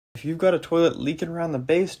If you've got a toilet leaking around the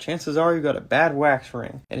base, chances are you've got a bad wax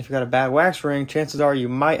ring. And if you've got a bad wax ring, chances are you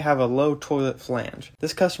might have a low toilet flange.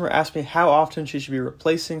 This customer asked me how often she should be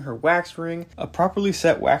replacing her wax ring. A properly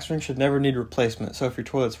set wax ring should never need replacement, so if your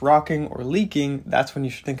toilet's rocking or leaking, that's when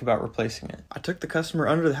you should think about replacing it. I took the customer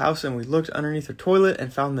under the house and we looked underneath her toilet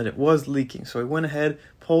and found that it was leaking, so we went ahead,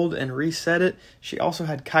 pulled and reset it. She also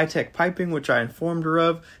had Kitech piping, which I informed her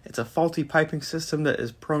of. It's a faulty piping system that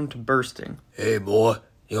is prone to bursting. Hey boy,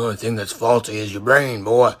 the only thing that's faulty is your brain,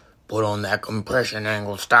 boy. Put on that compression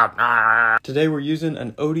angle, stop. Today we're using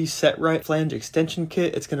an Oatey Set-Rite flange extension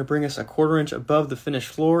kit. It's going to bring us a 1/4 inch above the finished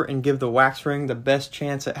floor and give the wax ring the best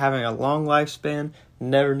chance at having a long lifespan,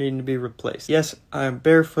 never needing to be replaced. Yes, I am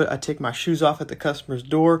barefoot. I take my shoes off at the customer's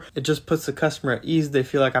door. It just puts the customer at ease. They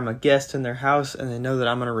feel like I'm a guest in their house and they know that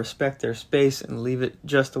I'm going to respect their space and leave it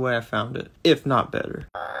just the way I found it, if not better.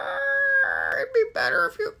 It'd be better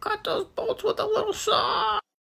if you cut those bolts with a little saw.